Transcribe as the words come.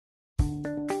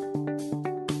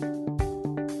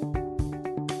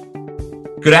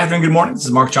Good afternoon, good morning. This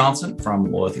is Mark Johnson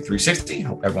from Loyalty 360.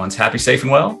 Hope everyone's happy, safe,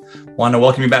 and well. Want to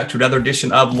welcome you back to another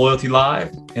edition of Loyalty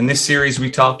Live. In this series,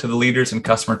 we talk to the leaders in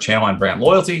customer channel and brand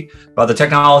loyalty about the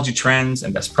technology trends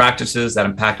and best practices that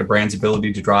impact a brand's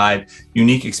ability to drive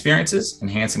unique experiences,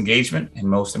 enhance engagement, and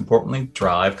most importantly,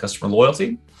 drive customer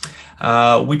loyalty.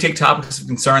 We take topics of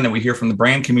concern that we hear from the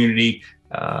brand community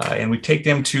and we take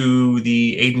them to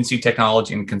the agency,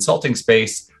 technology, and consulting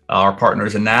space, our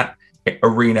partners in that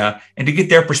arena, and to get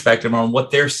their perspective on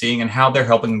what they're seeing and how they're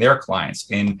helping their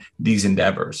clients in these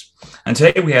endeavors. And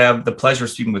today we have the pleasure of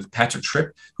speaking with Patrick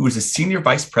Tripp, who is the Senior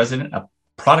Vice President of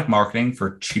Product Marketing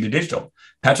for Cheetah Digital.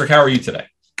 Patrick, how are you today?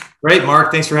 Great,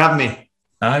 Mark. Thanks for having me.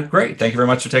 Great. Thank you very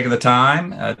much for taking the time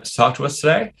to talk to us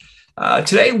today.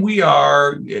 Today, we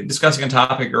are discussing a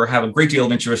topic or have a great deal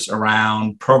of interest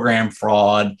around program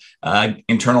fraud,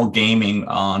 internal gaming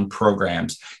on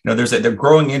programs. There's a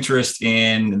growing interest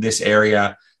in this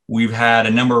area. We've had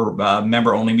a number of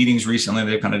member-only meetings recently.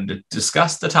 They've kind of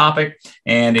discussed the topic,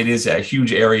 and it is a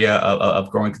huge area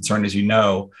of growing concern, as you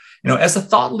know. As a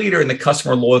thought leader in the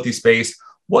customer loyalty space,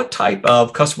 what type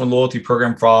of customer loyalty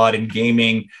program fraud and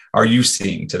gaming are you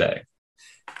seeing today?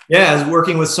 Yeah, as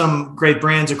working with some great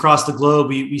brands across the globe,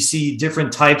 we see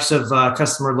different types of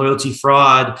customer loyalty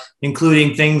fraud,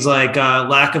 including things like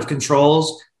lack of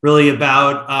controls, really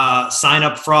about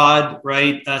sign-up fraud,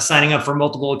 right? Signing up for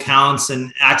multiple accounts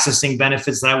and accessing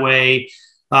benefits that way.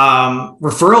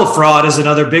 Referral fraud is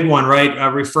another big one, right?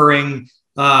 Referring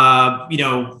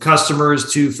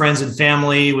customers to friends and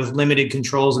family with limited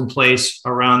controls in place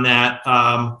around that.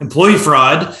 Employee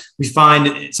fraud, we find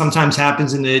it sometimes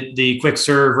happens in the quick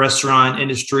serve restaurant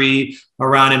industry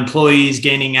around employees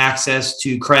gaining access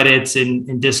to credits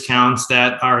and discounts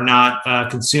that are not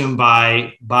consumed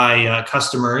by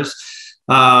customers.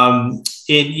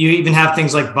 You even have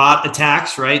things like bot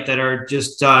attacks, right, that are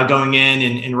just going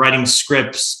in and writing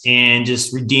scripts and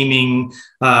just redeeming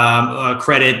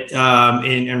credit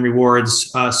and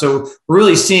rewards. So we're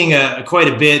really seeing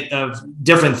quite a bit of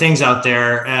different things out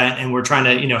there, and we're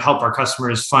trying to help our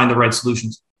customers find the right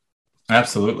solutions.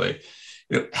 Absolutely.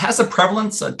 Has the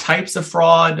prevalence of types of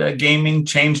fraud, gaming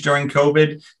changed during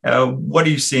COVID? What are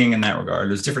you seeing in that regard?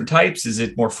 There's different types. Is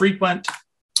it more frequent?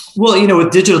 Well,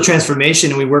 with digital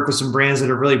transformation, we work with some brands that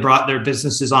have really brought their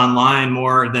businesses online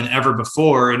more than ever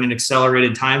before in an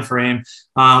accelerated time frame.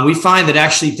 We find that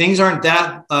actually things aren't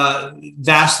that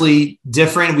vastly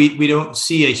different. We don't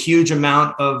see a huge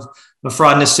amount of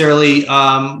fraud necessarily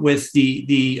with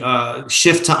the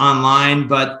shift to online,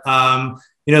 but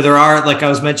there are, like I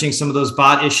was mentioning, some of those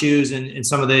bot issues and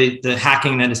some of the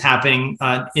hacking that is happening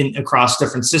across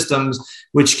different systems,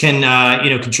 which can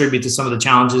contribute to some of the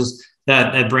challenges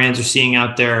that brands are seeing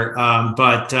out there.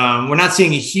 But we're not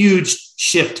seeing a huge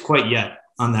shift quite yet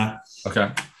on that.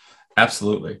 Okay,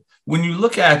 absolutely. When you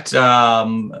look at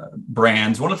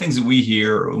brands, one of the things that we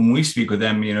hear when we speak with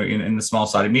them, in the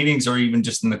small-sided meetings or even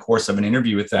just in the course of an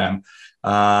interview with them,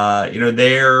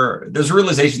 there's a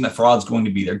realization that fraud's going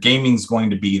to be there, gaming's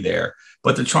going to be there,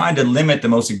 but they're trying to limit the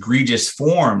most egregious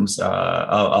forms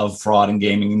of fraud and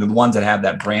gaming, the ones that have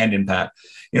that brand impact.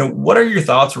 What are your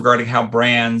thoughts regarding how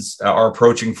brands are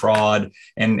approaching fraud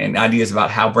and ideas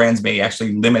about how brands may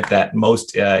actually limit that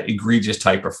most egregious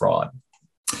type of fraud?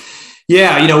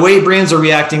 Yeah, way brands are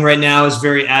reacting right now is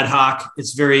very ad hoc.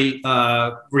 It's very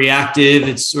reactive.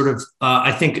 It's sort of,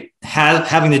 I think,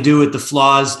 having to do with the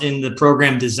flaws in the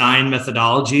program design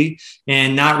methodology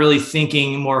and not really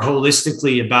thinking more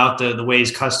holistically about the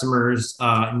ways customers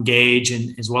engage,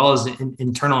 and as well as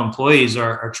internal employees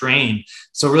are trained.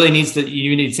 So it really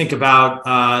you need to think about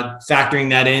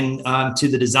factoring that in to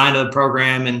the design of the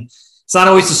program. And it's not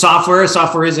always the software.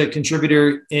 Software is a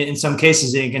contributor in some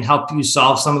cases. It can help you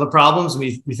solve some of the problems.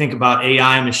 We think about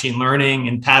AI, machine learning,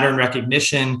 and pattern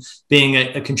recognition being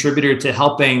a contributor to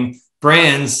helping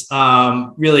brands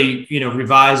really,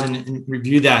 revise and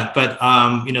review that. But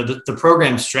the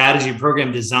program strategy,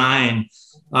 program design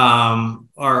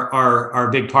are a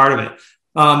big part of it.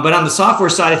 But on the software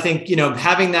side, I think,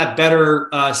 having that better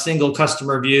single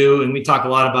customer view, and we talk a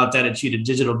lot about that at Cheetah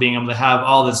Digital, being able to have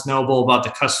all that's knowable about the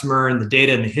customer and the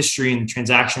data and the history and the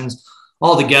transactions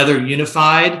all together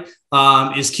unified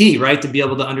is key, right? To be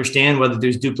able to understand whether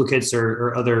there's duplicates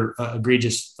or other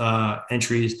egregious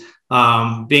entries.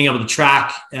 Being able to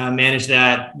track, manage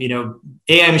that,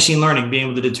 AI machine learning, being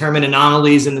able to determine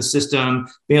anomalies in the system,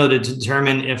 being able to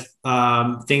determine if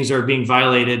things are being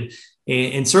violated.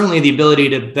 And certainly the ability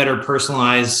to better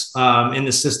personalize in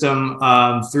the system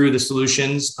through the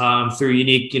solutions, through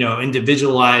unique,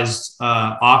 individualized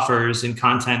offers and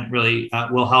content really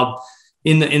will help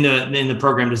in the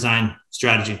program design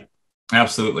strategy.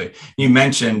 Absolutely. You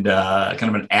mentioned kind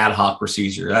of an ad hoc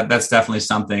procedure. That's definitely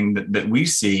something that we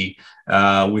see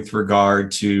with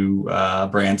regard to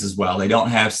brands as well. They don't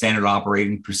have standard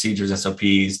operating procedures,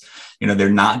 SOPs. They're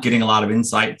not getting a lot of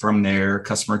insight from their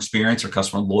customer experience or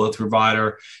customer loyalty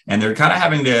provider, and they're kind of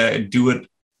having to do it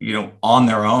on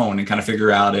their own and kind of figure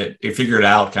it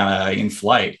out kind of in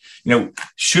flight.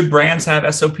 Should brands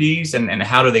have SOPs, and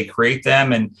how do they create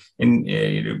them? And when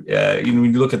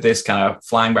you look at this kind of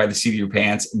flying by the seat of your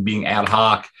pants and being ad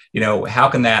hoc, how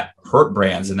can that hurt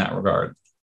brands in that regard?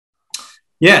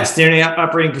 Yeah, standard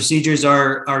operating procedures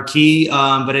are key,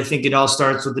 but I think it all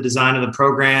starts with the design of the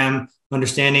program,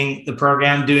 understanding the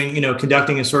program,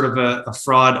 conducting a sort of a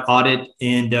fraud audit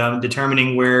and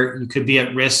determining where you could be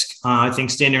at risk. I think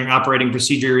standard operating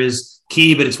procedure is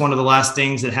key, but it's one of the last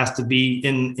things that has to be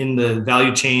in the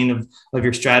value chain of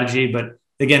your strategy. But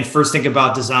again, first think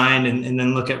about design and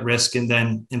then look at risk and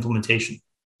then implementation.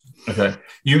 Okay.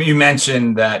 You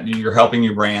mentioned that you're helping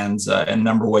your brands in a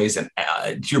number of ways. And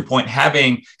to your point,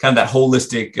 having kind of that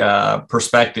holistic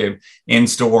perspective in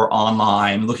store,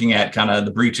 online, looking at kind of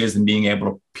the breaches and being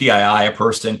able to PII a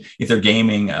person if they're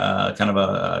gaming kind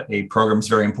of a program is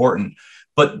very important.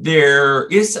 But there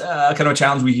is kind of a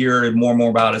challenge we hear more and more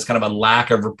about is kind of a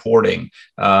lack of reporting,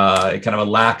 kind of a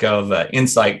lack of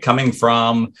insight coming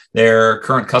from their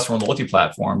current customer loyalty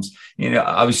platforms.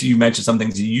 Obviously, you mentioned some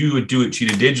things that you would do at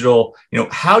Cheetah Digital.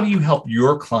 How do you help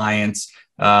your clients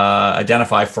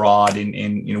identify fraud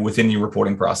in within your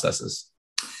reporting processes?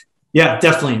 Yeah,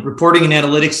 definitely. Reporting and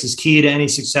analytics is key to any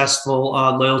successful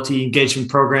loyalty engagement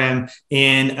program.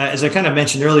 And as I kind of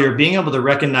mentioned earlier, being able to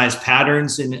recognize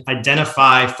patterns and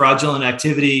identify fraudulent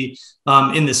activity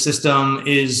in the system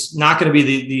is not going to be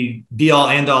the be all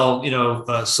end all,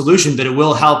 solution, but it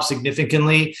will help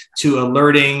significantly to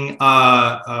alerting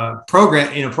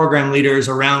program leaders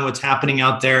around what's happening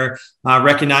out there,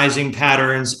 recognizing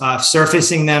patterns,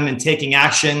 surfacing them and taking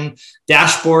action,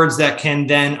 dashboards that can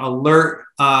then alert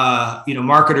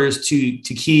marketers to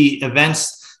key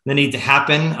events that need to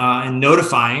happen and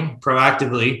notifying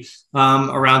proactively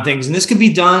around things. And this could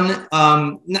be done,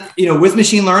 with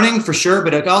machine learning for sure,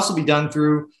 but it can also be done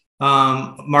through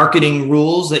marketing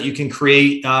rules that you can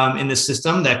create in the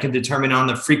system that can determine on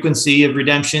the frequency of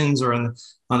redemptions or on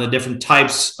the different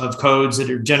types of codes that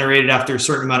are generated after a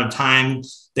certain amount of time,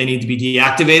 they need to be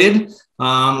deactivated.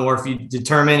 Or if you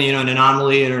determine, an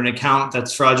anomaly or an account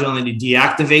that's fraudulent, you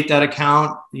deactivate that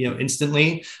account,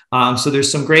 instantly. So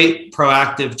there's some great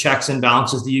proactive checks and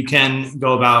balances that you can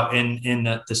go about in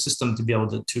the system to be able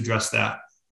to address that.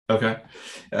 Okay.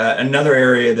 Another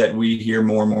area that we hear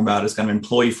more and more about is kind of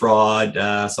employee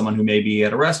fraud. Someone who may be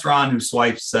at a restaurant who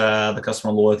swipes the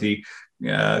customer loyalty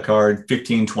card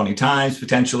 15, 20 times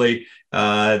potentially.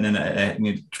 And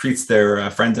then treats their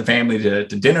friends and family to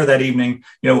dinner that evening.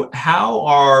 How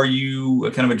are you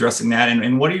kind of addressing that?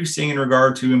 And what are you seeing in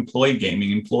regard to employee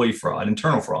gaming, employee fraud,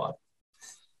 internal fraud?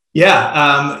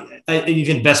 Yeah,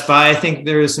 even Best Buy, I think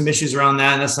there is some issues around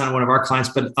that. And that's not one of our clients,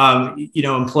 but,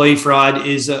 employee fraud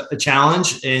is a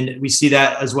challenge. And we see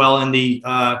that as well in the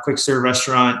quick serve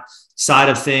restaurant side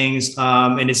of things.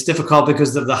 And it's difficult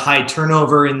because of the high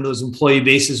turnover in those employee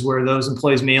bases where those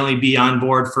employees may only be on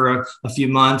board for a few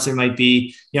months. There might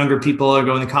be younger people or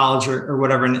going to college or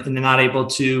whatever, and they're not able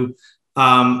to,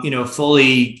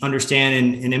 fully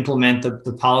understand and implement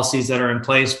the policies that are in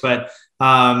place. But,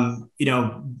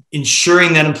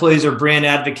 ensuring that employees are brand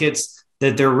advocates,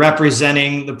 that they're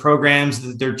representing the programs,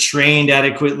 that they're trained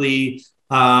adequately,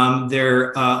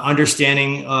 their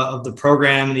understanding of the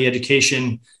program and the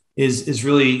education is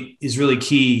really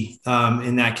key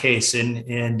in that case. And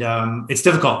it's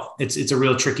difficult. It's a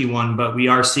real tricky one, but we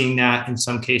are seeing that in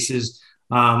some cases,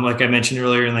 like I mentioned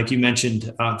earlier, and like you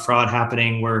mentioned, fraud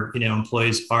happening where,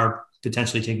 employees are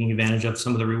potentially taking advantage of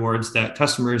some of the rewards that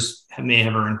customers may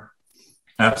have earned.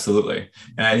 Absolutely.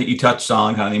 And I think you touched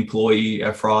on kind of the employee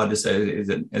fraud is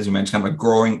as you mentioned, kind of a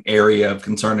growing area of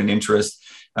concern and interest.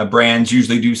 Brands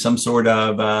usually do some sort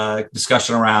of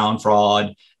discussion around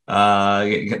fraud through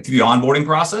the onboarding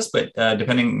process, but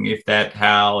depending if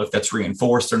that's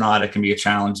reinforced or not, it can be a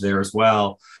challenge there as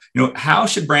well. How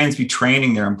should brands be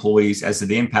training their employees as to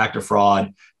the impact of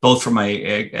fraud, both from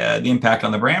the impact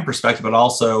on the brand perspective, but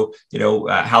also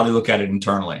how they look at it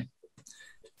internally?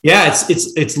 Yeah,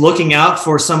 it's looking out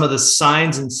for some of the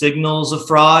signs and signals of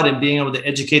fraud and being able to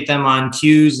educate them on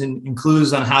cues and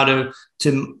clues on how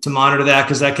to monitor that,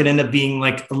 because that could end up being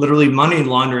like literally money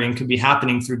laundering could be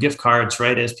happening through gift cards,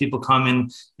 right? As people come in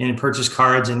and purchase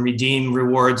cards and redeem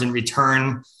rewards and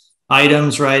return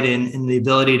items, right? And the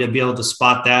ability to be able to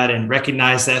spot that and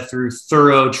recognize that through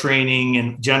thorough training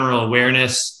and general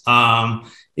awareness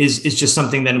is just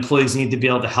something that employees need to be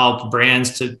able to help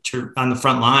brands to on the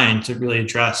front line to really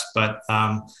address. But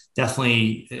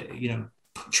definitely,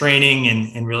 training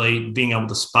and really being able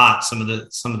to spot some of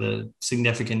the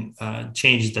significant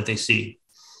changes that they see.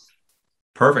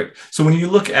 Perfect. So when you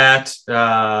look at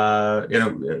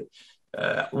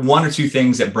one or two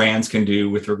things that brands can do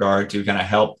with regard to kind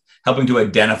of helping to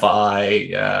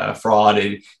identify fraud,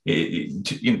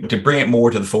 to bring it more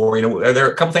to the fore, are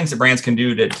there a couple things that brands can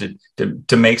do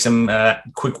to make some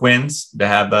quick wins, to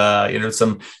have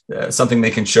something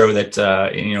they can show that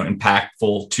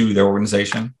impactful to their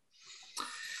organization?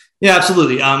 Yeah,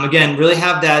 absolutely. Again, really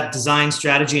have that design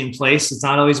strategy in place. It's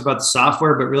not always about the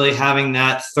software, but really having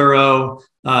that thorough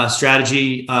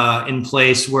strategy in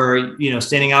place where,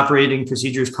 standing operating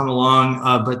procedures come along,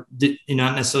 but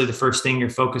not necessarily the first thing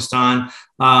you're focused on.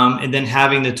 And then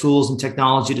having the tools and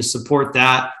technology to support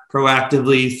that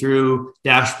proactively through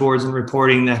dashboards and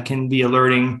reporting that can be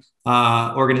alerting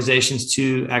organizations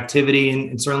to activity,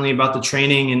 and certainly about the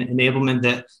training and enablement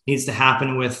that needs to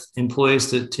happen with employees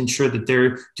to ensure that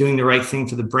they're doing the right thing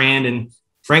for the brand. And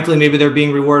frankly, maybe they're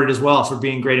being rewarded as well for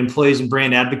being great employees and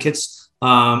brand advocates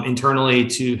internally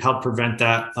to help prevent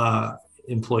that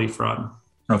employee fraud.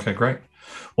 Okay, great.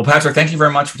 Well, Patrick, thank you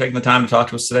very much for taking the time to talk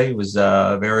to us today. It was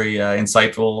very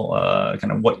insightful,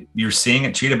 kind of what you're seeing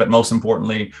at Cheetah, but more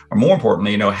importantly,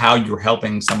 how you're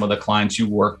helping some of the clients you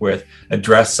work with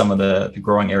address some of the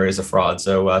growing areas of fraud.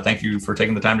 So thank you for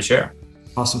taking the time to share.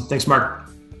 Awesome. Thanks, Mark.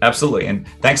 Absolutely. And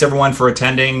thanks everyone for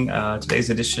attending today's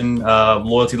edition of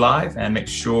Loyalty Live, and make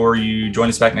sure you join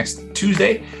us back next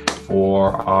Tuesday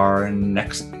for our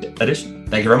next edition.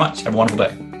 Thank you very much. Have a wonderful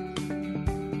day.